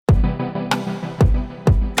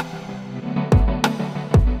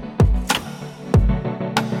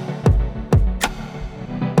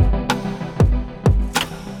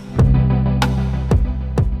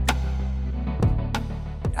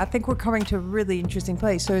I think we're coming to a really interesting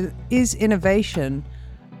place. So is innovation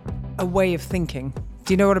a way of thinking?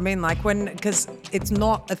 Do you know what I mean? Like because it's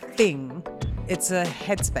not a thing, it's a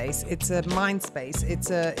headspace, it's a mind space, it's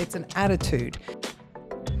an attitude.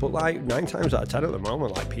 But like 9 times out of 10 at the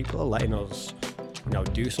moment, like people are letting us,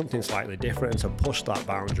 do something slightly different to push that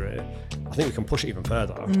boundary. I think we can push it even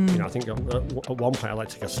further. I think at one point I'd like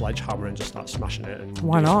to take a sledgehammer and just start smashing it and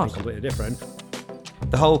Why do not? something completely different.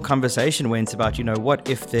 The whole conversation went about, what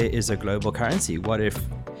if there is a global currency? What if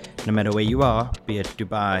no matter where you are, be it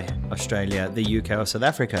Dubai, Australia, the UK or South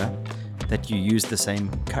Africa, that you use the same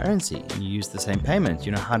currency and you use the same payment?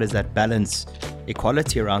 How does that balance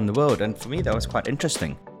equality around the world? And for me, that was quite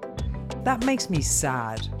interesting. That makes me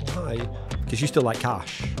sad. Why? Because you still like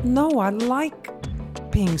cash. No, I like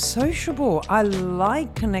being sociable. I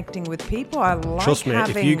like connecting with people. I like Trust me,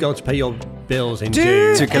 having... if you go to pay your bills in Do- Do,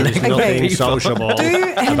 To there's collect nothing people. sociable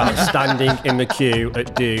about standing in the queue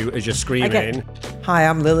at Do as you're screaming. Okay. Hi,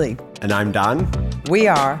 I'm Lily. And I'm Dan. We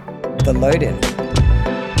are The Load-In.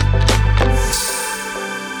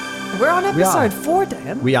 We're on episode 4,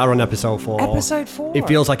 Dan. We are on episode 4. Episode 4. It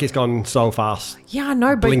feels like it's gone so fast. Yeah, I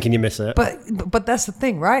know, but... Blink and you miss it. But that's the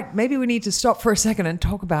thing, right? Maybe we need to stop for a second and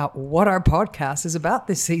talk about what our podcast is about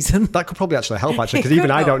this season. That could probably actually help, actually, It because even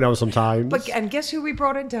could I help. don't know sometimes. And guess who we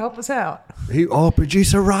brought in to help us out? Who? Oh,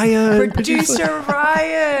 producer Ryan. Producer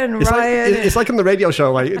Ryan. It's Ryan. Like, it's like on the radio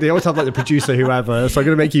show, like they always have like the producer whoever. So I'm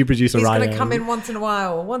going to make you producer He's Ryan. going to come in once in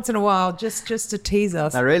a while, just to tease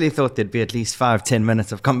us. I really thought there'd be at least 5-10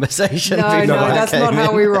 minutes of conversation. No, before I that's came not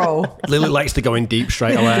how in. we roll. Lily likes to go in deep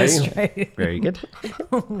straight away. Straight. Very good.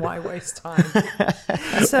 Why waste time?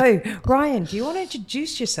 So, Ryan, do you want to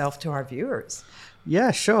introduce yourself to our viewers?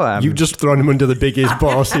 Yeah, sure. You've just thrown him under the biggest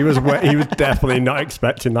bus. He was definitely not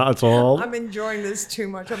expecting that at all. I'm enjoying this too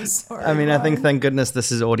much. I'm sorry. I think, Ryan. thank goodness this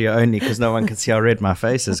is audio only because no one can see how red my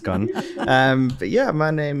face has gone. But yeah,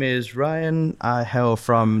 my name is Ryan. I hail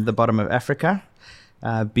from the bottom of Africa.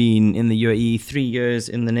 Been in the UAE 3 years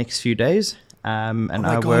in the next few days. And Oh my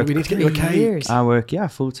I God, work. we need to get you a cake. Years. I work,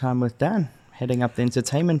 full time with Dan, heading up the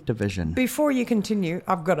entertainment division. Before you continue,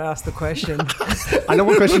 I've got to ask the question. I know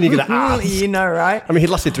what question you're going to ask. You know, right? I mean, he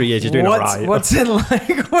lasted 3 years. He's doing all right. What's it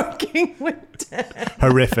like working with Dan?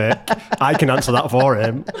 Horrific. I can answer that for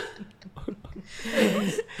him.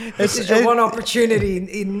 This is your one opportunity.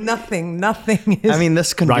 Nothing is...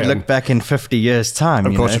 This can Ryan. be looked back in 50 years' time.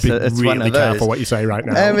 Of course, you so be it's one really of those. careful what you say right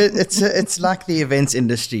now. It's like the events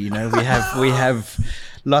industry. We have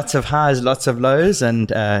lots of highs, lots of lows,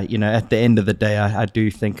 and at the end of the day, I do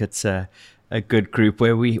think it's a good group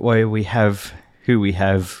where we have who we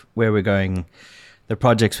have, where we're going, the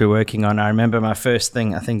projects we're working on. I remember my first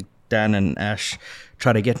thing. I think Dan and Ash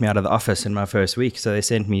tried to get me out of the office in my first week, so they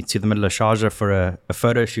sent me to the middle of Sharjah for a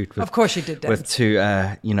photo shoot. Of course you did, Dan. with 2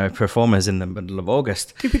 performers in the middle of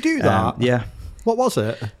August. Did we do that? Yeah. What was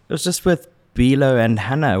it? It was just with Bilo and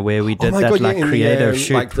Hannah where we did oh my that God, like in creative the,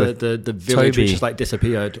 shoot like with the village Toby. which just like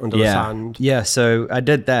disappeared under the sand. Yeah, so I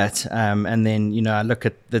did that, and then I look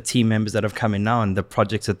at the team members that have come in now and the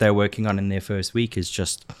projects that they're working on in their first week is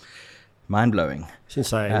just mind blowing. It's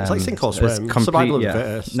insane. It's like sink or swim. Complete, Survival of the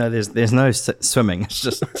fittest. No, there's no swimming. It's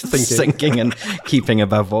just sinking and keeping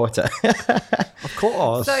above water. Of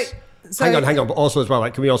course. So, hang on. But also as well,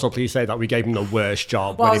 like, can we also please say that we gave him the worst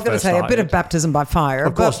job well, I when was he going to first say started? a bit of baptism by fire,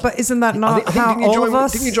 Of course. but isn't that not I think how all of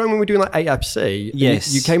us? Didn't you join when we were doing like AFC?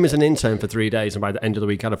 Yes. You came as an intern for 3 days, and by the end of the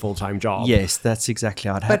week had a full-time job. Yes, that's exactly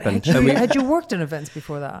how it But happened. had you worked in events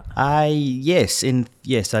before that? Yes,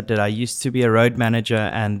 I did. I used to be a road manager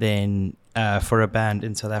and then for a band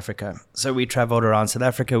in South Africa. So we traveled around South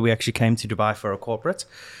Africa. We actually came to Dubai for a corporate,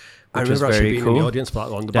 I which was remember actually very being cool. in the audience for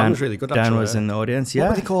that one. The band was really good, actually. Dan was in the audience, What yeah.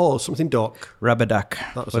 were they called? Something duck. Rubber Duck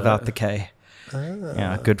That was without it. the K.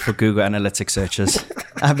 Yeah, good for Google Analytics searches,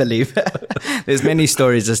 I believe. There's many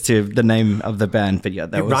stories as to the name of the band, but yeah,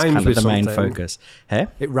 that It was rhymes kind of with the main something. focus. Hey?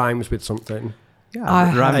 It rhymes with something. Yeah, I it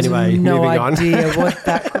have rhymes. Anyway, no moving on. idea what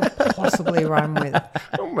that could possibly rhyme with.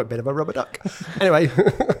 I'm a bit of a rubber duck. Anyway,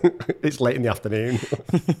 it's late in the afternoon.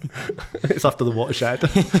 It's after the watershed.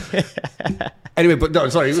 Anyway, but no,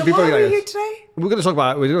 sorry. So before why we are go- we here today? We're going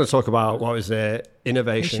to talk about what was it?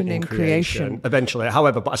 Innovation in creation. Eventually,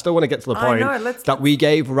 however, but I still want to get to the I point know, let's- that we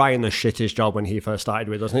gave Ryan the shittest job when he first started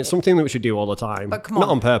with us, and it's something that we should do all the time. But come on, not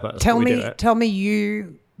on purpose. Tell but we do me, it. tell me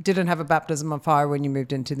you didn't have a baptism of fire when you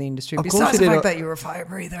moved into the industry. Of course Besides you the did. fact that you were a fire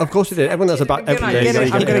breather. Of course you did. Everyone has a I'm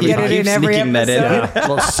going to get it in every sneaking that episode. in.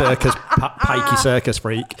 Little circus, pikey circus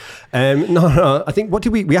freak. No. I think, what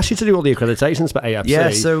did we asked you to do all the accreditations for AFC. Yeah,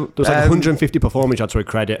 so, there was like 150 performers you had to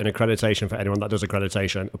accredit, and accreditation for anyone that does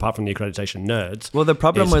accreditation, apart from the accreditation nerds. Well, the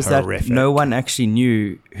problem was horrific. that no one actually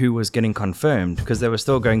knew who was getting confirmed because they were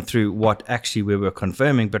still going through what actually we were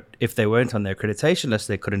confirming. But if they weren't on the accreditation list,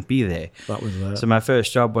 they couldn't be there. That was it. So my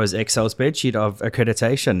first job was Excel spreadsheet of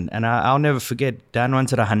accreditation, and I'll never forget. Dan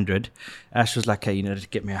wanted 100. Ash was like, "Hey, you need to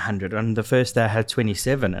get me 100." On the first day, I had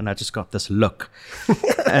 27, and I just got this look.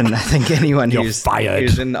 And I think anyone who's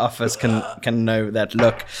in the office can know that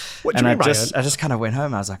look. What do you mean, I just kind of went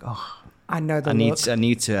home. I was like, "Oh, I know the I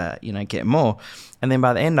need to get more." And then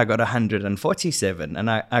by the end, I got 147, and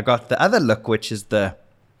I got the other look, which is the.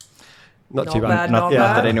 Not too bad. Not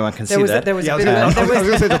that anyone can see that. There was I was going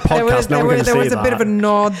to say the podcast. No one can see there was a bit that. of a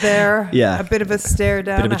nod there. Yeah. A bit of a stare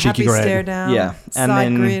down. Bit of a cheeky happy grin. stare down. Yeah. And Side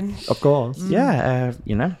then- grin. Of course. Yeah,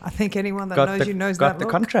 I think anyone that knows you knows got that the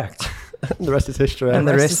look. contract, The rest is history. and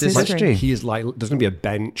the rest is history. He is like, there's going to be a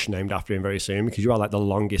bench named after him very soon because you are like the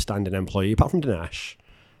longest standing employee, apart from Dinesh.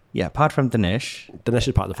 Yeah, apart from Dinesh, Dinesh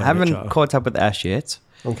is part of the I furniture. haven't caught up with Ash yet.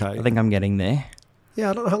 Okay. I think I'm getting there.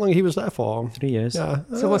 Yeah, I don't know how long he was there for. 3 years. Yeah.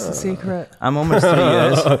 So what's the secret? I'm almost 3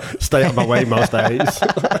 years. Stay out of my way most days.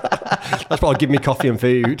 That's probably give me coffee and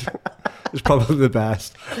food. It's probably the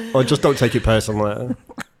best. Or just don't take it personally.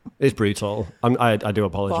 It's brutal. I do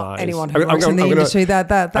apologise. Well, anyone who works in the industry, that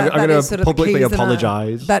I'm is going sort to of publicly the key, isn't it?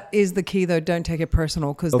 apologise. That is the key, though. Don't take it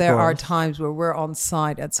personal, because Of there are course. times where we're on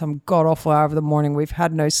site at some god awful hour of the morning. We've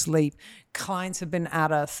had no sleep. Clients have been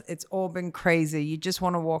at us. It's all been crazy. You just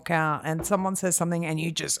want to walk out, and someone says something, and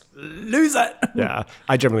you just lose it. Yeah,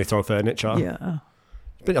 I generally throw furniture. Yeah.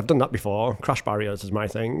 But I've done that before. Crash barriers is my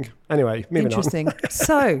thing. Anyway, moving Interesting.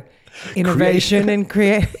 So, innovation and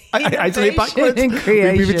creation. I say it backwards. In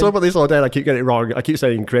creation. We've been talking about this all day and I keep getting it wrong. I keep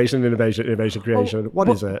saying creation, innovation, creation. What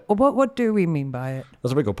is it? What do we mean by it?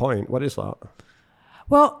 That's a very good point. What is that?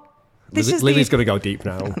 Well, this is Lily's going to go deep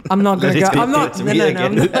now. I'm not going to go. Deep I'm not. to No, me no,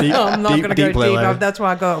 no. again. I'm not going to go deep, deep. Lily. That's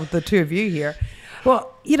why I got the two of you here.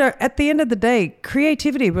 Well, at the end of the day,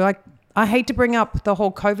 creativity. I hate to bring up the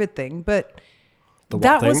whole COVID thing, but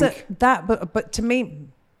but to me,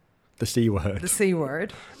 The C word. the C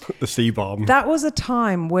word. The C bomb. That was a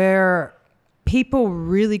time where people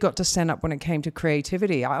really got to stand up when it came to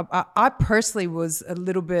creativity. I personally was a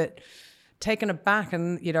little bit taken aback,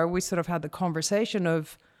 and we sort of had the conversation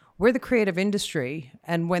of we're the creative industry,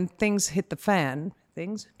 and when things hit the fan,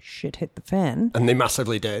 shit hit the fan. And they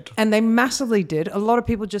massively did. And they massively did. A lot of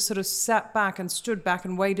people just sort of sat back and stood back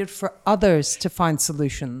and waited for others to find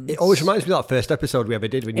solutions. It always reminds me of that first episode we ever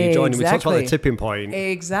did when you joined and we talked about the tipping point.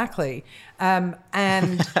 Exactly. And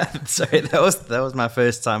Sorry, that was my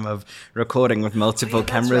first time of recording with multiple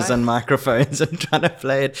cameras right. and microphones and trying to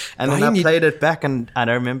play it. And Ryan, then I played it back, and I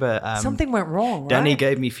don't remember. something went wrong, Danny right?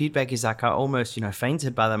 gave me feedback. He's like, I almost,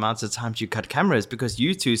 fainted by the amount of times you cut cameras because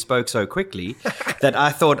you two spoke so quickly that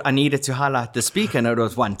I thought I needed to highlight the speaker, and it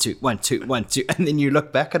was 1, 2, 1, 2, 1, 2. And then you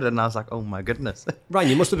look back at it, and I was like, oh my goodness. Ryan,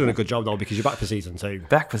 you must have done a good job though because you're back for season 2.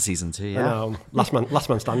 Back for season 2, yeah. Last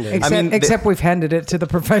man standing. Except we've handed it to the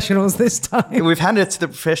professionals this time. We've handed it to the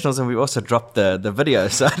professionals, and we also dropped the video,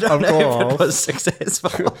 so I don't know if it was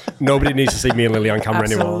successful. Nobody needs to see me and Lily on camera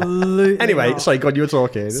anymore. Absolutely Anyway, not. sorry, God, you were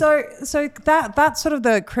talking. So that's sort of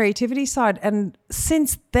the creativity side, and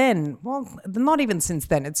since then, well, not even since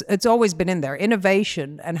then, it's always been in there.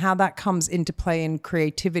 Innovation and how that comes into play in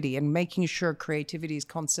creativity and making sure creativity is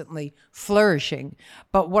constantly flourishing.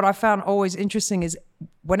 But what I found always interesting is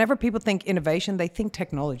whenever people think innovation, they think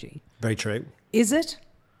technology. Very true. Is it?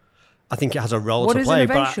 I think it has a role What to is play,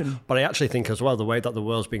 innovation? but I actually think as well the way that the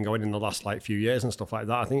world's been going in the last few years and stuff like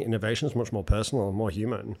that. I think innovation is much more personal and more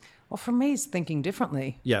human. Well, for me, it's thinking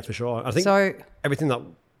differently. Yeah, for sure. I think So- everything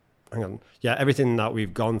that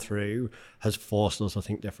we've gone through has forced us to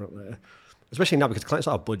think differently. Especially now because clients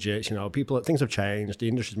have budgets, things have changed, the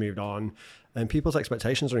industry's moved on, and people's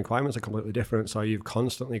expectations and requirements are completely different. So you've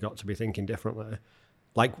constantly got to be thinking differently.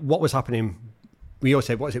 Like what was happening, we always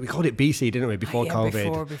said, we called it BC, didn't we, before Yeah,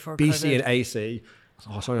 COVID? before BC COVID. and AC.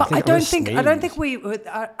 Oh, sorry, But I don't think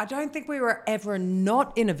we were ever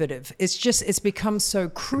not innovative. It's become so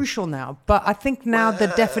crucial now. But I think now the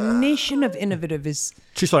definition of innovative is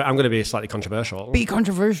True story, I'm going to be slightly controversial. be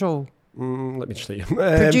controversial. Let me just see.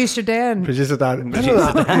 Producer Dan. Producer Dan.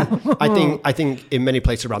 I think in many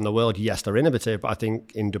places around the world, yes, they're innovative. But I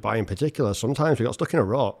think in Dubai in particular, sometimes we got stuck in a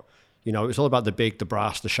rut. You know, it's all about the big, the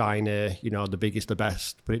brass, the shiny, you know, the biggest, the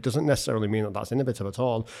best. But it doesn't necessarily mean that that's innovative at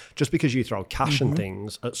all. Just because you throw cash and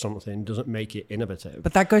things at something doesn't make it innovative.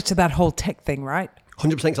 But that goes to that whole tech thing, right?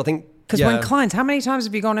 100%. I think because when clients, how many times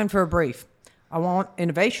have you gone in for a brief? I want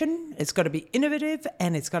innovation. It's got to be innovative,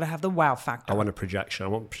 and it's got to have the wow factor. I want a projection. I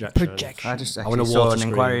want projection. I just actually saw an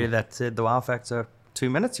inquiry that said the wow factor 2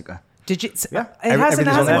 minutes ago. Did you? Yeah. It hasn't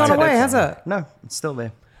gone away, has it? No, it's still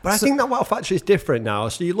there. But I think that wow factor is different now.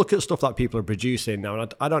 So you look at stuff that people are producing now,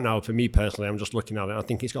 and I don't know, for me personally, I'm just looking at it, I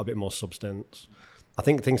think it's got a bit more substance. I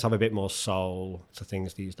think things have a bit more soul to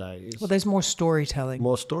things these days. Well, there's more storytelling.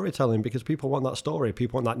 More storytelling, because people want that story.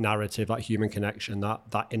 People want that narrative, that human connection,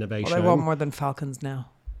 that innovation. Well, they want more than falcons now.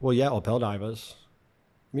 Well, yeah, or pearl divers.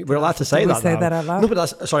 I mean, we're allowed to say Did that. we say that out loud? No, but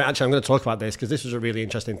sorry, actually, I'm going to talk about this because this was a really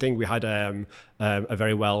interesting thing. We had a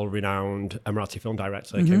very well-renowned Emirati film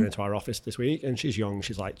director came into our office this week, and she's young.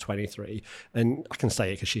 She's like 23, and I can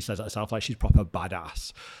say it because she says it herself. Like, she's proper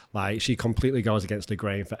badass. Like, she completely goes against the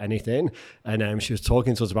grain for anything. And she was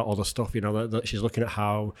talking to us about all the stuff, you know, that she's looking at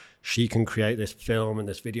how she can create this film and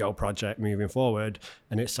this video project moving forward,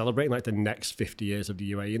 and it's celebrating like the next 50 years of the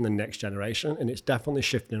UAE and the next generation, and it's definitely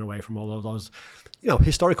shifting away from all of those, you know,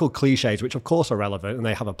 historical cliches, which of course are relevant and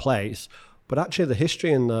they have a place, but actually the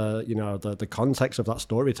history and the context of that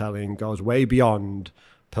storytelling goes way beyond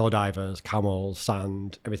pearl divers, camels,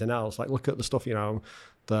 sand, everything else. Like, look at the stuff, you know,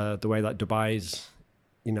 the way that Dubai's,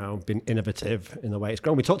 you know, been innovative in the way it's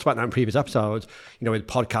grown. We talked about that in previous episodes, you know, with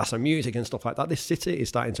podcasts and music and stuff like that. This city is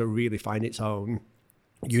starting to really find its own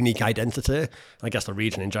unique identity. I guess the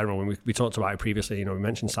region in general, when we talked about it previously, you know, we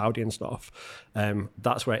mentioned Saudi and stuff.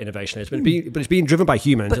 That's where innovation is, but it's being driven by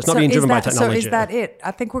humans. It's not being driven by technology. So is that it?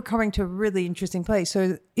 I think we're coming to a really interesting place.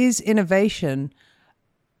 So is innovation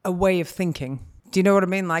a way of thinking? Do you know what I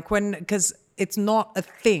mean? Like, because it's not a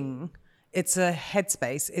thing. It's a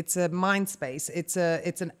headspace. It's a mind space. It's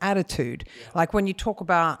an attitude. Yeah. Like when you talk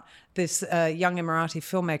about this young Emirati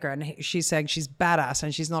filmmaker, and she's saying she's badass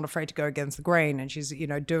and she's not afraid to go against the grain, and she's, you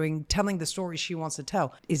know, telling the story she wants to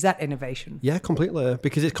tell. Is that innovation? Yeah, completely.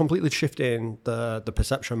 Because it's completely shifting the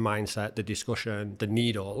perception mindset, the discussion, the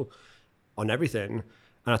needle on everything.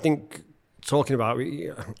 And I think talking about,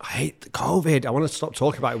 I hate COVID. I want to stop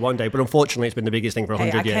talking about it one day, but unfortunately it's been the biggest thing for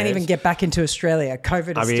 100 years. I can't even get back into Australia.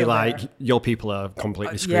 COVID is still like there. Your people are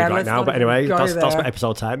completely screwed right now. But anyway, that's for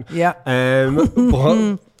episode 10. Yeah.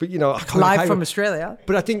 But you know, live from Australia.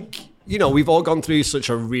 But I think, you know, we've all gone through such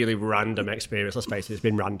a really random experience. Let's face it, it's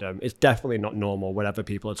been random. It's definitely not normal, whatever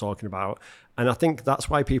people are talking about. And I think that's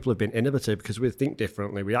why people have been innovative, because we think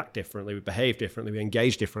differently, we act differently, we behave differently, we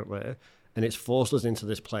engage differently. And it's forced us into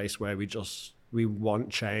this place where we want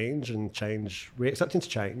change, and we're accepting to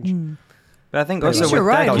change. But I think also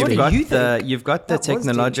with that, you've got the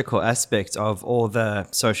technological aspect of all the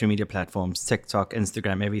social media platforms, TikTok,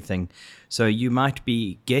 Instagram, everything. So you might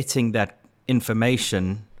be getting that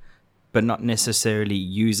information, but not necessarily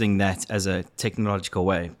using that as a technological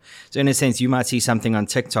way. So in a sense, you might see something on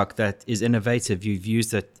TikTok that is innovative. You've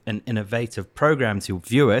used an innovative program to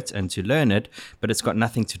view it and to learn it, but it's got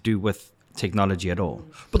nothing to do with technology at all.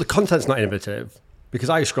 But the content's not innovative, because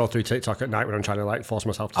I scroll through TikTok at night when I'm trying to like force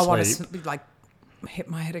myself to sleep. I want to like hit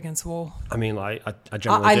my head against the wall. I mean, like I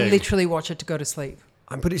generally do. I literally watch it to go to sleep.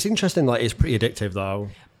 But it's interesting, like it's pretty addictive though.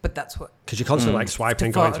 But that's what, because you're constantly like swiping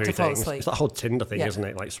and going through things. Asleep. It's that whole Tinder thing, isn't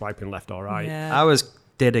it? Like swiping left or right. Yeah. I was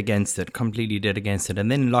completely dead against it. And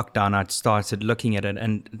then in lockdown, I started looking at it,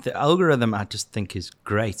 and the algorithm I just think is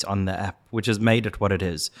great on the app, which has made it what it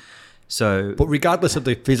is. So, but regardless of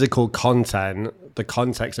the physical content, the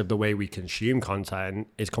context of the way we consume content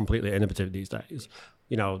is completely innovative these days.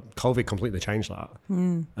 You know, COVID completely changed that.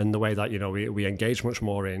 And the way that, you know, we engage much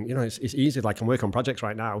more in, you know, it's easy. Like I'm working on projects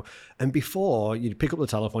right now. And before you'd pick up the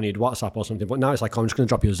telephone, you'd WhatsApp or something. But now it's like, I'm just going to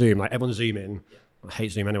drop you a Zoom. Like everyone's Zooming. I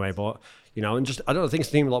hate Zoom anyway, but, you know, and just, I don't know, things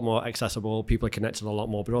seem a lot more accessible. People are connected a lot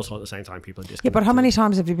more, but also at the same time, people are disconnected. Yeah, but how many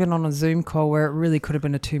times have you been on a Zoom call where it really could have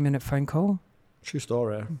been a 2-minute phone call? True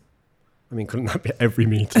story. I mean, couldn't that be every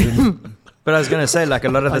meeting? But I was going to say, like, a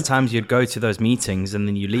lot of the times you'd go to those meetings and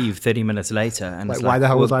then you leave 30 minutes later. And like, why the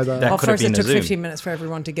hell was I there? Well, first it took 15 minutes for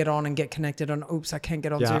everyone to get on and get connected on, oops, I can't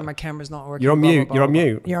get on Zoom, my camera's not working. You're on mute. You're on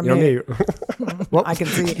mute. You're on mute. I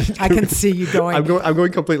can see you going. I'm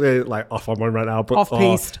going completely like off on one right now. But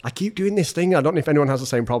off-piste. I keep doing this thing. I don't know if anyone has the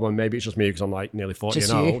same problem. Maybe it's just me because I'm like nearly 40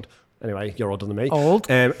 just and you. old. Anyway, you're older than me. Old.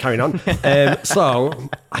 Carrying on. So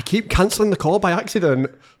I keep cancelling the call by accident.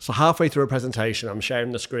 So halfway through a presentation, I'm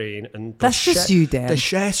sharing the screen, and that's just you, Dan. The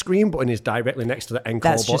share screen button is directly next to the end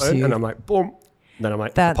call button, and I'm like, boom. Then I'm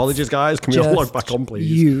like, apologies, guys. Can we all log back on, please?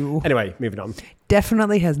 You. Anyway, moving on.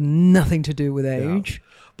 Definitely has nothing to do with age. Yeah.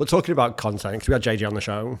 But talking about content, because we had JJ on the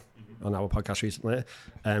show on our podcast recently,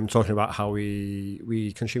 talking about how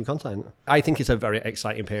we consume content. I think it's a very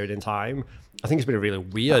exciting period in time. I think it's been a really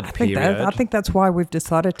weird period. I think that's why we've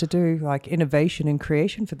decided to do like innovation and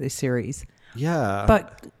creation for this series. Yeah.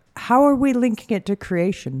 But how are we linking it to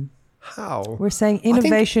creation? How? We're saying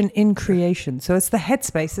innovation in creation. So it's the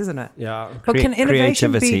headspace, isn't it? Yeah. But can innovation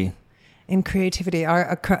creativity. be in creativity?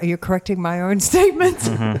 Are you correcting my own statements?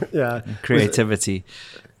 Yeah. Creativity.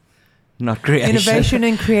 Not creation. Innovation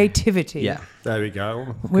and creativity. Yeah. There we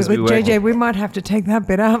go. With JJ, we might have to take that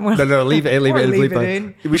bit out. No, leave it in. Leave Or it in. leave it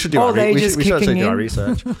in. We should do Old our, age we is should, we should actually kicking do our in.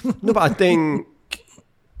 research. No, but I think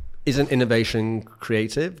isn't innovation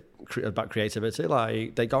creative about creativity?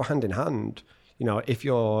 Like they go hand in hand. You know, if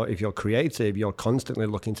you're creative, you're constantly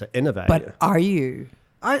looking to innovate. But are you?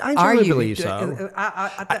 I Are generally you? believe so.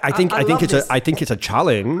 I think it's a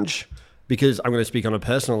challenge because I'm going to speak on a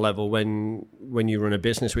personal level. When you run a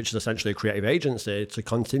business, which is essentially a creative agency, to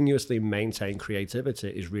continuously maintain creativity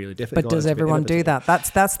is really difficult. But does everyone do that?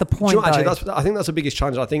 That's the point. Do you know, though. actually, I think that's the biggest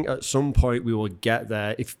challenge. I think at some point we will get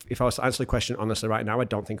there. If I was to answer the question honestly right now, I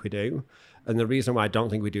don't think we do. And the reason why I don't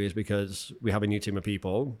think we do is because we have a new team of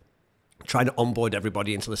people. Trying to onboard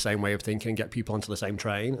everybody into the same way of thinking and get people onto the same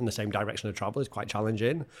train and the same direction of travel is quite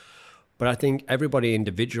challenging. But I think everybody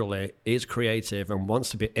individually is creative and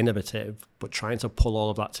wants to be innovative, but trying to pull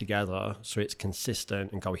all of that together so it's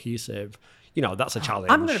consistent and cohesive, you know, that's a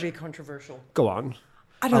challenge. I'm going to be controversial. Go on.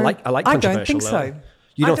 I like controversial. I don't think so.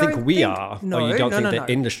 You I don't think we are? No, or you don't think the no.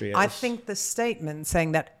 industry is? I think the statement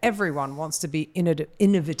saying that everyone wants to be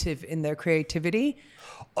innovative in their creativity.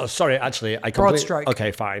 Oh, sorry, actually, I Broad completely... stroke.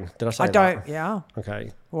 Okay, fine. Did I say I that? don't, yeah.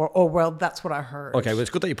 Okay. Or well, that's what I heard. Okay, well, it's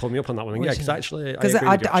good that you pulled me up on that one. Yeah, because actually... Because agree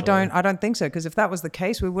with you, actually. I don't think so. Because if that was the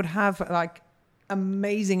case, we would have like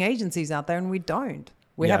amazing agencies out there, and we don't.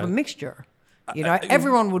 We have a mixture. You know,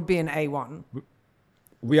 everyone would be an A1.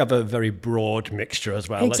 We have a very broad mixture as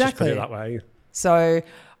well. Exactly. Let's just put it that way. So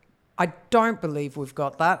I don't believe we've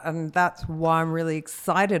got that. And that's why I'm really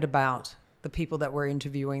excited about the people that we're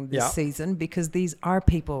interviewing this season, because these are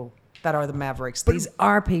people that are the mavericks. These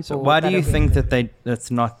are people. So why do you think that's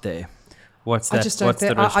not there? What's that? What's the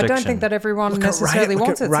restriction? I don't think that everyone necessarily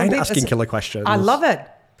wants it. Ryan asking killer questions. I love it.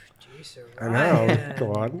 I know.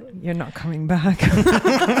 Go on. You're not coming back.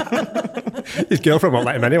 His girlfriend won't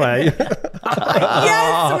let him anyway.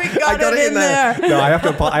 Yes, we got it in there. No, I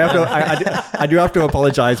do have to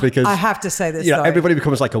apologize because I have to say this. Yeah, everybody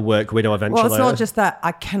becomes like a work widow eventually. Well, it's not just that.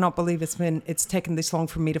 I cannot believe it's taken this long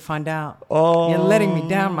for me to find out. You're letting me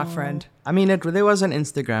down, my friend. I mean, there was an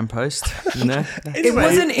Instagram post. You know, it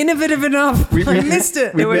wasn't innovative enough. I missed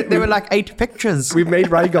it. There were like 8 pictures. We've made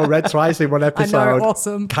Ryan go red twice in one episode. I know,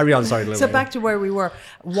 awesome. Carry on, sorry, Lily. So back to where we were.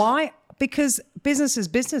 Why? Because business is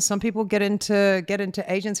business. Some people get into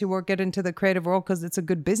agency work, get into the creative world because it's a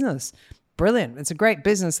good business. Brilliant. It's a great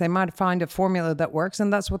business. They might find a formula that works,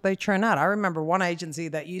 and that's what they churn out. I remember one agency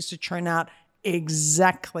that used to churn out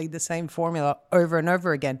exactly the same formula over and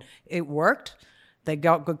over again. It worked. They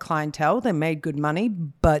got good clientele. They made good money.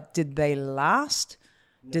 But did they last?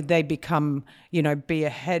 Did they become, be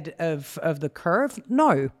ahead of the curve?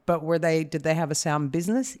 No. But did they have a sound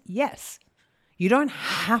business? Yes. You don't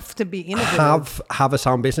have to be innovative. Have a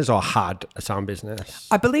sound business or had a sound business?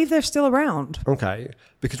 I believe they're still around. Okay.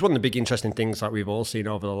 Because one of the big interesting things that we've all seen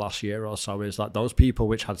over the last year or so is that those people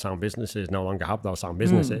which had sound businesses no longer have those sound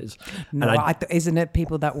businesses. No, isn't it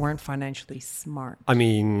people that weren't financially smart? I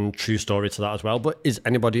mean, true story to that as well. But is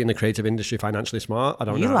anybody in the creative industry financially smart? I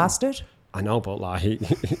don't know. You lasted. I know, but like,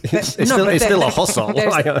 it's still a hustle.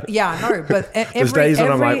 Yeah, I know. But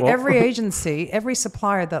every agency, every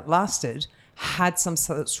supplier that lasted had some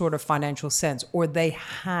sort of financial sense, or they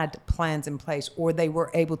had plans in place, or they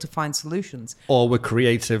were able to find solutions. Or were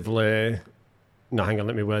creatively... No, hang on,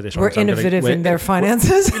 let me word this. We're innovative in their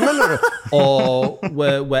finances. No. Or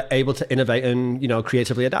we're able to innovate and,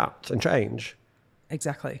 creatively adapt and change.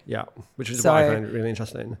 Exactly. Yeah, which is what I find really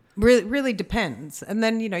interesting. Really depends. And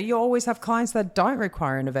then, you always have clients that don't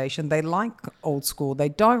require innovation. They like old school. They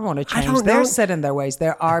don't want to change. They're set in their ways.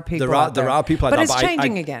 There are people there are people like that. But it's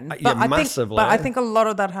changing again. Massively. But I think a lot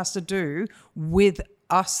of that has to do with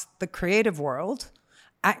us, the creative world,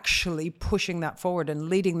 actually pushing that forward and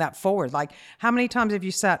leading that forward. Like, how many times have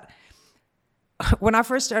you sat... When I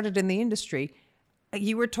first started in the industry,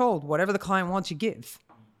 you were told whatever the client wants, you give.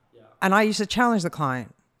 And I used to challenge the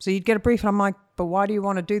client. So you'd get a brief and I'm like, but why do you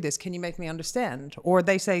want to do this? Can you make me understand? Or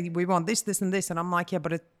they say, we want this, this, and this. And I'm like, yeah,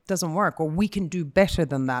 but it doesn't work. Or we can do better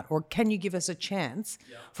than that. Or can you give us a chance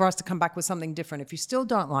for us to come back with something different? If you still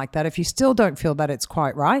don't like that, if you still don't feel that it's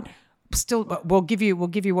quite right, still, we'll give you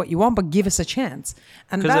what you want, but give us a chance.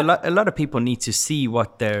 And because a lot of people need to see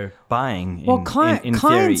what they're buying. In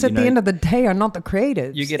clients theory, at the end of the day are not the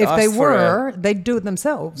creatives. You get if they asked for were, they'd do it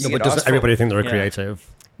themselves. No, but does everybody think they're a creative?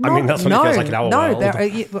 I mean, that's what it feels like in our world.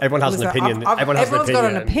 Everyone has an opinion. Everyone's got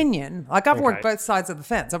an opinion. Like I've worked both sides of the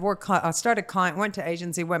fence. I started client, went to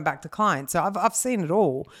agency, went back to client. So I've seen it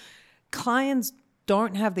all. Clients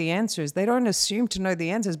don't have the answers. They don't assume to know the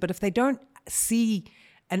answers. But if they don't see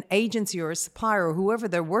an agency or a supplier or whoever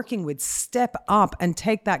they're working with step up and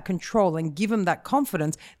take that control and give them that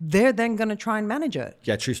confidence, they're then going to try and manage it.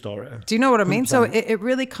 Yeah, true story. Do you know what I mean? 100%. So it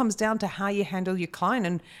really comes down to how you handle your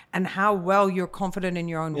client and how well you're confident in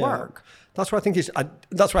your own work. That's what I think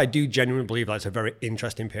that's why I do genuinely believe that it's a very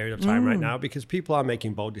interesting period of time right now, because people are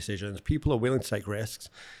making bold decisions. People are willing to take risks.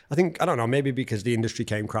 I don't know, maybe because the industry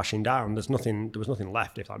came crashing down, there was nothing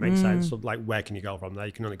left, if that makes sense. So like, where can you go from there?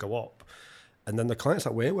 You can only go up. And then the clients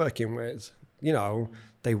that we're working with,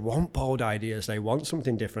 they want bold ideas. They want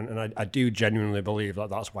something different. And I do genuinely believe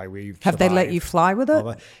that that's why we've Have they let you fly with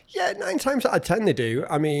it? Yeah, 9 times out of 10 they do.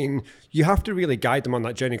 I mean, you have to really guide them on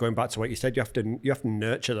that journey. Going back to what you said, you have to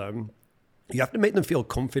nurture them. You have to make them feel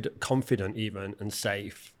confident even and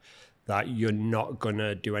safe that you're not going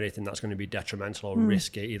to do anything that's going to be detrimental or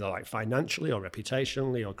risky, either like financially or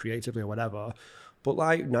reputationally or creatively or whatever. But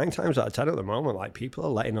like 9 times out of 10 at the moment, like people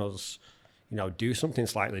are letting us do something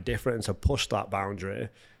slightly different, and to push that boundary.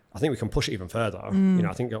 I think we can push it even further.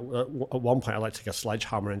 I think at one point I'd like to take a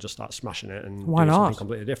sledgehammer and just start smashing it and do something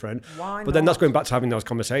completely different. But then that's going back to having those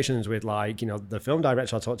conversations with the film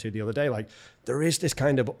director I talked to the other day. Like, there is this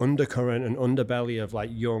kind of undercurrent and underbelly of like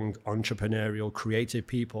young entrepreneurial creative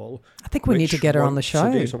people. I think we need to get her on the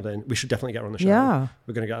show. To do something. We should definitely get her on the show. Yeah.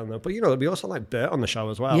 We're going to get her on there. But there'll be also like Bert on the show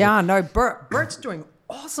as well. Yeah, no, Bert's doing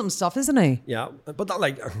awesome stuff, isn't he? Yeah, but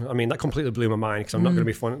that completely blew my mind, because I'm not going to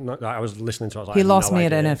be fun. I was listening to it. I was like, he lost me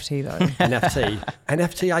at NFT though.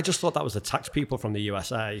 NFT. I just thought that was the tax people from the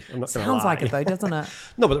USA. I'm not going to lie. Sounds like it though, doesn't it?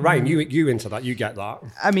 No, but Ryan, you into that? You get that?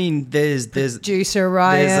 I mean, there's producer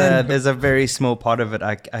Ryan. There's a very small part of it.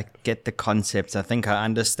 I get the concepts. I think I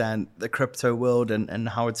understand the crypto world and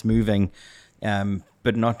how it's moving,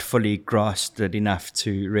 but not fully grasped it enough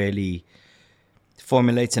to really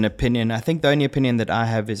formulate an opinion. I think the only opinion that I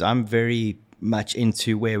have is I'm very much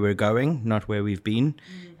into where we're going, not where we've been.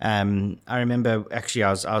 I remember actually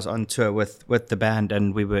I was on tour with the band,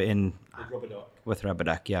 and we were with Rubber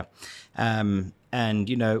Duck, yeah. And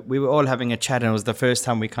we were all having a chat, and it was the first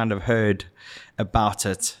time we kind of heard about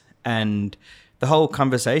it. And the whole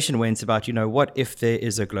conversation went about, what if there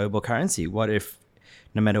is a global currency? What if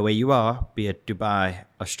no matter where you are, be it Dubai,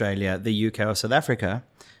 Australia, the UK or South Africa,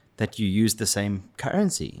 that you use the same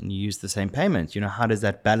currency and you use the same payment? How does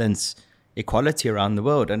that balance equality around the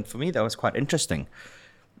world? And for me, that was quite interesting.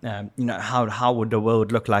 How would the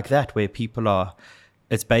world look like that, where people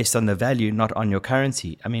it's based on the value, not on your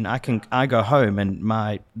currency? I mean, I go home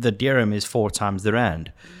and the dirham is 4 times the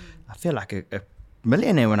rand. I feel like a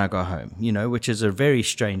millionaire when I go home, which is a very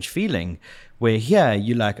strange feeling, where here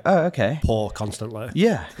you're like, oh, okay. Poor constantly.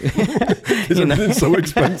 Yeah. It's so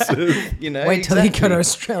expensive. Wait till you go to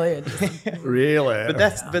Australia. Really?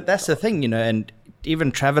 But that's the thing, and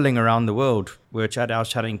even traveling around the world, I was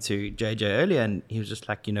chatting to JJ earlier, and he was just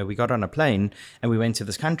like, we got on a plane and we went to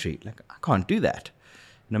this country. Like, I can't do that.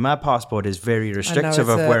 My passport is very restrictive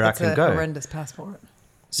of where I can go. It's a horrendous passport.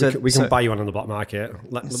 So we can buy you one on the black market.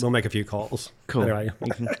 We'll make a few calls. Cool. Anyway.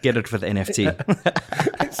 You can get it for the NFT.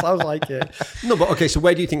 It sounds like it. No, but okay, so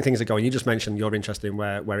where do you think things are going? You just mentioned you're interested in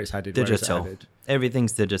where it's headed. Digital.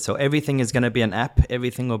 Everything's digital. Everything is going to be an app.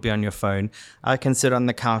 Everything will be on your phone. I can sit on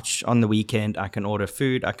the couch on the weekend. I can order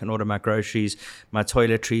food. I can order my groceries, my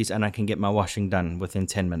toiletries, and I can get my washing done within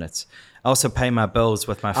 10 minutes. I also pay my bills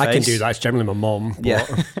with my face. I can do that. It's generally my mom. Yeah.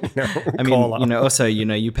 I mean, also,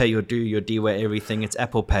 you pay your DWare, everything. It's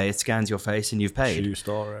Apple Pay. It scans your face and you've paid. True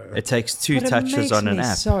story. It takes 2 touches on an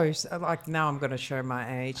app. So, like, now I'm going to show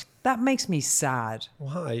my age. That makes me sad.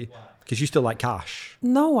 Why? Because you still like cash.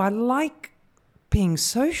 No, I like being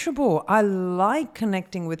sociable. I like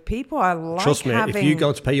connecting with people. I like Trust me, if you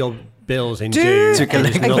go to pay your bills in Do,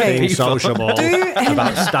 there's nothing sociable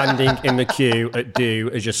about standing in the queue at Do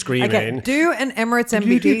as you're screaming. Okay, Do and Emirates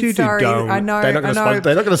MBD. Sorry, I know. They're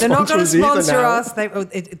not going to sponsor us.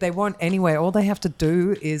 They won't anyway. All they have to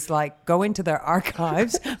do is like go into their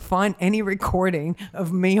archives, find any recording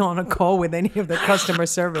of me on a call with any of the customer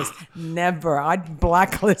service. Never. I'd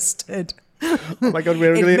blacklisted. Oh my God,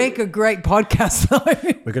 it'd make a great podcast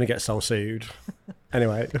though. We're going to get so sued.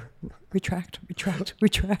 Anyway. Retract.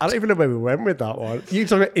 I don't even know where we went with that one. You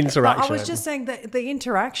talking about interaction. I was just saying that the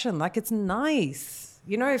interaction, like, it's nice.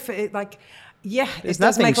 You know, if it like, yeah, There's it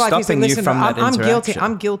does nothing make life easier. stopping you Listen, from that I'm guilty. interaction.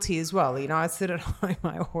 I'm guilty as well. You know, I sit at home,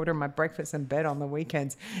 I order my breakfast in bed on the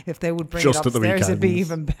weekends. If they would bring Just it at the upstairs, it'd be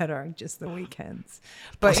weekends. even better. Just the weekends.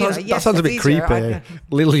 But That sounds a bit creepy.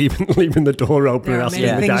 Leaving the door open and There are asking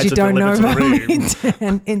many the guy things you to don't know deliver to about the room. me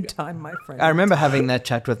Dan, in time, my friend. I remember having that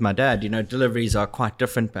chat with my dad. You know, deliveries are quite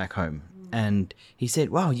different back home. And he said,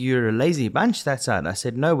 wow, you're a lazy bunch that side. I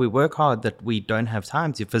said, no, we work hard that we don't have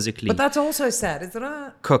time to physically But that's also sad, isn't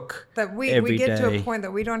it? cook That we every get to a day. point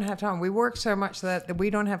that we don't have time. We work so much that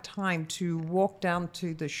we don't have time to walk down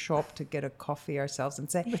to the shop to get a coffee ourselves and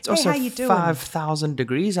say, It's hey, also how you doing? 5,000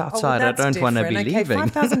 degrees Oh, well, outside. I that's don't want to be different. Okay, leaving.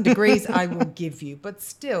 5,000 degrees I will give you. But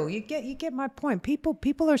still, you get my point.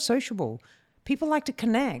 People are sociable. People like to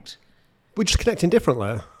connect. We're just connecting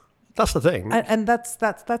differently. That's the thing. And that's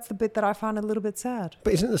the bit that I find a little bit sad.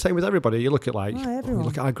 But isn't it the same with everybody? You look at everyone.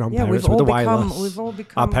 look at our Yeah, grandparents with the wireless. we've all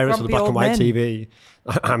become our parents with the grumpy black and old white men.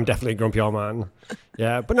 TV. I'm definitely a grumpy old man.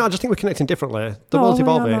 Yeah, but no, I just think we're connecting differently. The No, world's yeah,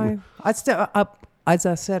 evolving. no. I still, as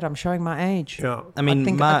I said, I'm showing my age. Yeah. I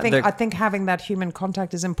mean, I think having that human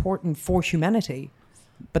contact is important for humanity.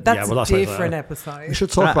 But that's well, a that's what I different said. episode. We should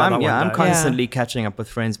talk about that one I'm day. constantly catching up with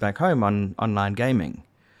friends back home on online gaming.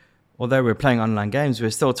 Although we're playing online games, we're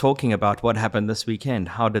still talking about what happened this weekend.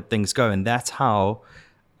 How did things go? And that's how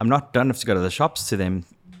I'm not done have to go to the shops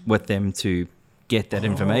with them to get that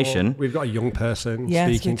information. We've got a young person Yes,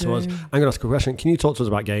 speaking we to us. do. I'm going to ask a question. Can you talk to us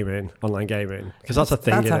about gaming, online gaming? Because that's a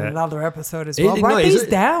thing, That's isn't it? another episode as Is well. it- Write no, is these it-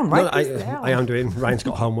 down. No, Write these down. I am doing. Ryan's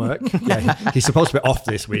got homework. Yeah, he's supposed to be off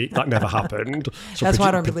this week. That never happened. So That's why I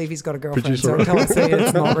produ- don't believe he's got a girlfriend. producer- So I can't say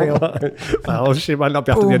it's not real. Well, she might not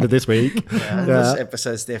be after the end of this week. This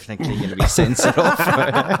episode's definitely going to be censored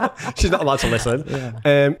off. She's not allowed to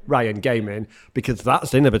listen. Ryan, gaming, because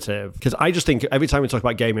that's innovative. Because I just think every time we talk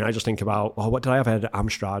about gaming, I just think about, what did I have at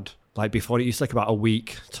Amstrad? Like before, it used to take about a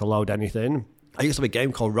week to load anything. I used to have a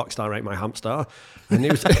game called Rockstar Rate My Hamster, and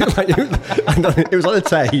it was it was on a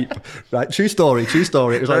tape. Right, true story.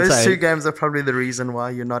 It was on a Those two tape. games are probably the reason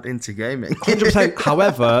why you're not into gaming. 100%.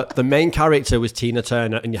 However, the main character was Tina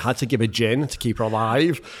Turner, and you had to give her gin to keep her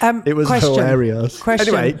alive. It was hilarious.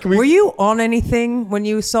 Question. Anyway, were you on anything when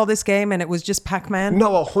you saw this game and it was just Pac-Man?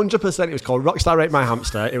 No, 100%. It was called Rockstar Rate My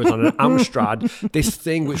Hamster. It was on an Amstrad. This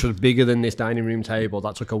thing, which was bigger than this dining room table,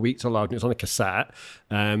 that took a week to load. And it was on a cassette.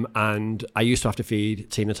 And I used to have to feed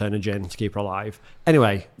Tina Turner gin to keep her alive.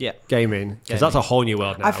 Anyway, Yeah. gaming. Because that's a whole new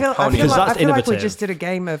world now. I feel Because that's like we innovative. just did a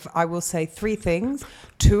game of, I will say 3 things.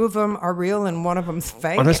 2 of them are real and 1 of them's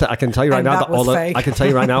fake. Honestly, I can tell you right And now that that was fake. I can tell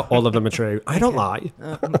you right now all of them are true. I don't lie.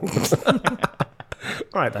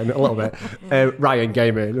 Right then, a little bit. Ryan,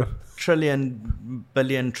 gaming.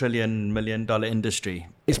 $1 trillion, million dollar industry.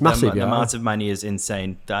 It's massive, The yeah. amount of money is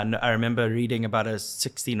insane. I remember reading about a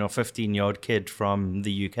 16 or 15-year-old kid from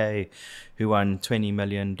the UK who won $20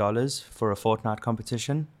 million for a Fortnite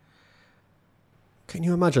competition. Can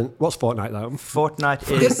you imagine? What's Fortnite though? Fortnite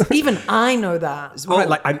is... Because even I know that. Right,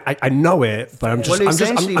 like I know it, but I'm just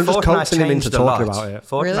essentially, Fortnite coaxing him into changed a talking lot. about it.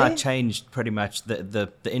 Fortnite Really? changed pretty much the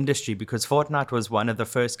industry because Fortnite was one of the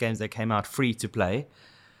first games that came out free to play.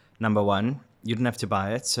 Number one, you didn't have to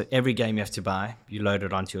buy it. So every game you have to buy, you load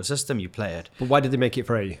it onto your system, you play it. But why did they make it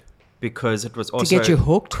free? Because it was also get you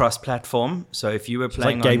hooked? cross-platform. So if you were It's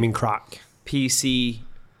playing like gaming crack. on PC,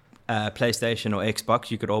 PlayStation or Xbox,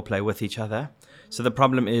 you could all play with each other. So the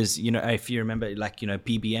problem is, if you remember,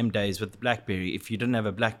 BBM days with the BlackBerry, if you didn't have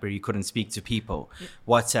a BlackBerry, you couldn't speak to people.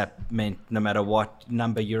 WhatsApp meant no matter what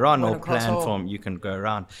number you're on Went or across plan all. form, you can go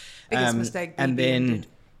around. Biggest mistake And BBM then, did.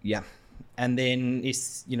 yeah. And then,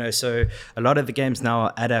 so a lot of the games now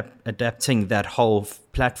are adapting that whole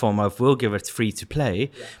platform of we'll give it free to play,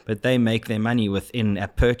 but they make their money with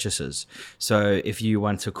in-app purchases. So if you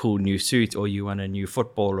want a cool new suit or you want a new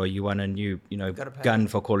football or you want a new, gun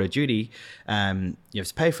for Call of Duty, you have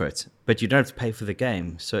to pay for it, but you don't have to pay for the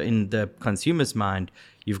game. So in the consumer's mind,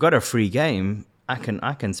 you've got a free game. I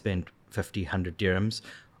can spend 50, 100 dirhams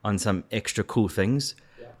on some extra cool things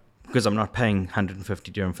because I'm not paying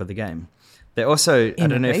 150 dirham for the game. They also, I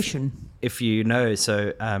don't know if you know,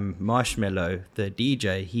 so Marshmello, the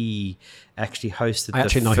DJ, he actually hosted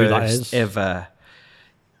the first ever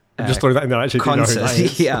I'm just throwing that in there. I actually didn't know who that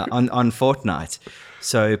concert is. on Fortnite.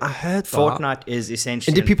 So I heard that. Fortnite is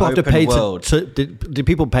essentially And did people an have to open pay world. did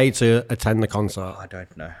people pay to attend the concert? I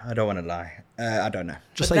don't know. I don't want to lie. I don't know.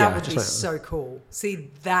 But that would be so cool.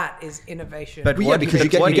 See, that is innovation. But Well, yeah, what- because you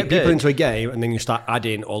but what get he people did- into a game and then you start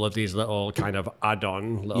adding all of these little kind of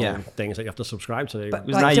add-on little things that you have to subscribe to. But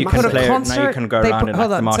Because now you can play. Now you can go around in like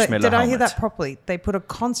the marshmallow did I hear helmet. that properly? They put a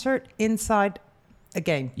concert inside a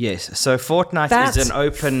game. Yes. So Fortnite That's is an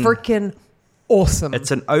open. freaking awesome.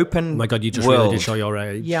 It's an open Oh my God, you just world. really did show your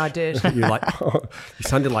age. Yeah, I did. You're like, you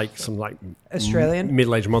sounded like some like Australian.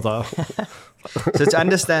 middle-aged mother. So to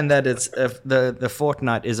understand that it's the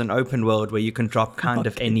Fortnite is an open world where you can drop kind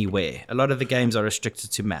of anywhere. A lot of the games are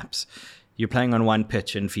restricted to maps. You're playing on one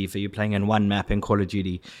pitch in FIFA. You're playing on one map in Call of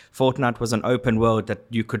Duty. Fortnite was an open world that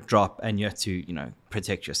you could drop and you had to, you know,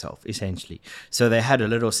 protect yourself, essentially. So they had a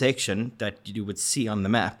little section that you would see on the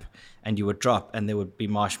map and you would drop and there would be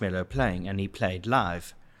Marshmallow playing, and he played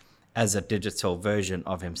live as a digital version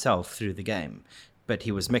of himself through the game. But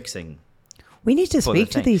he was mixing. We need to for the speak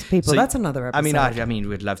to thing. these people. So, That's another episode. I mean,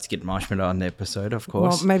 we'd love to get Marshmallow on the episode, of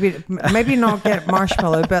course. Well, maybe not get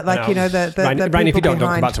Marshmallow, but like, you know, the Ryan, people if you don't come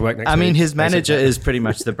behind. back to work next I mean, week, his manager basically. is pretty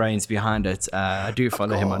much the brains behind it. I do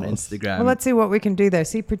follow him on Instagram. Well, let's see what we can do there.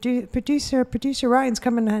 See, producer Ryan's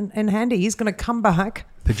coming in handy. He's going to come back.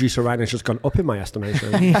 Producer Ryan has just gone up in my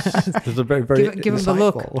estimation. This is very, very Give him the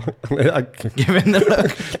look. insightful. Give him the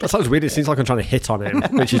look. That sounds weird. It seems like I'm trying to hit on him,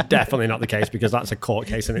 which is definitely not the case because that's a court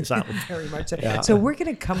case in itself. Very much so. Yeah. So we're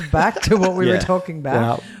going to come back to what we were Yeah. talking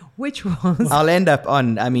about, which was... I'll end up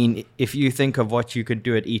on, I mean, if you think of what you could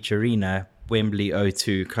do at each arena, Wembley,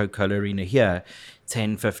 O2, Coca-Cola Arena here,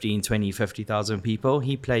 10, 15, 20, 50,000 people,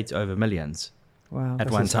 he played to over millions Wow.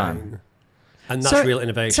 at one time. And that's real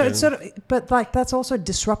innovation. So it's sort of, but like that's also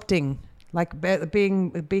disrupting, like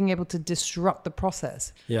being able to disrupt the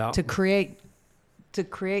process. Yeah. To create,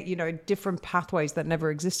 you know, different pathways that never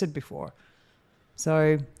existed before.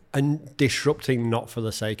 So And disrupting not for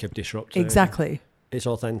the sake of disrupting. exactly. It's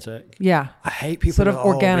authentic. Yeah. I hate people Sort of that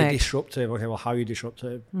are organic. really disruptive. Okay, well, how are you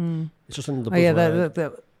disruptive? It's just another Oh yeah.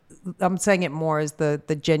 buzzword. I'm saying it more as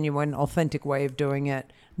the genuine, authentic way of doing it,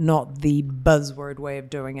 not the buzzword way of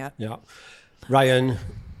doing it. Yeah. Ryan,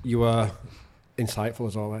 you were insightful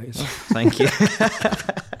as always. Thank you.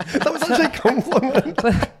 That was actually a compliment.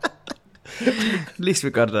 At least we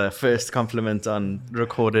got the first compliment on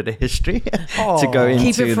recorded history to go into.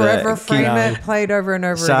 Keep it forever, the frame keep- it, play it over and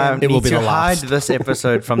over So I again. It will need be to the hide last. this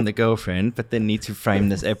episode from the girlfriend, but then need to frame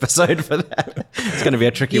this episode for that. It's going to be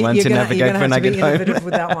a tricky one You're to gonna- navigate you're gonna when have I to get be home. innovative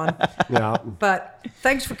with that one. Yeah. But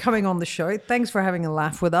thanks for coming on the show. Thanks for having a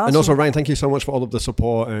laugh with us. And also, Ryan, thank you so much for all of the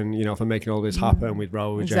support and, you know, for making all this happen with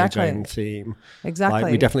Rose, Exactly. JJ, and team. Exactly.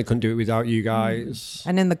 Like, we definitely couldn't do it without you guys.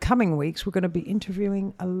 And in the coming weeks, we're going to be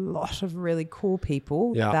interviewing a lot of really cool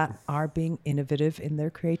people Yeah. that are being innovative in their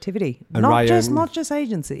creativity. And Not Ryan- just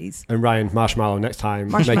agencies. And Ryan, Marshmallow, next time,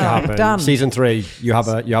 Marshmallow, make it happen. done. Season 3, you have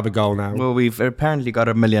a goal now. Well, we've apparently got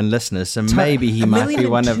 1 million listeners, so maybe he might be 1,000,002.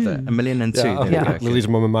 one of the 1,000,002. yeah, There we go. Lily's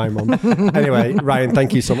mum and my mum. Anyway, Ryan,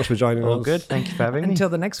 thank you so much for joining All us. good. Thank you for having me. Until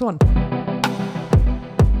the next one.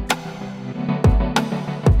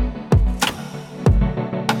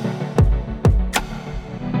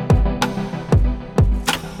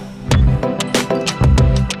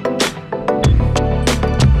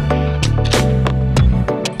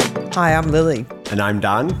 Hi, I'm Lily. And I'm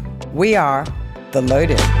Dan. We are The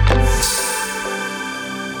Loaded.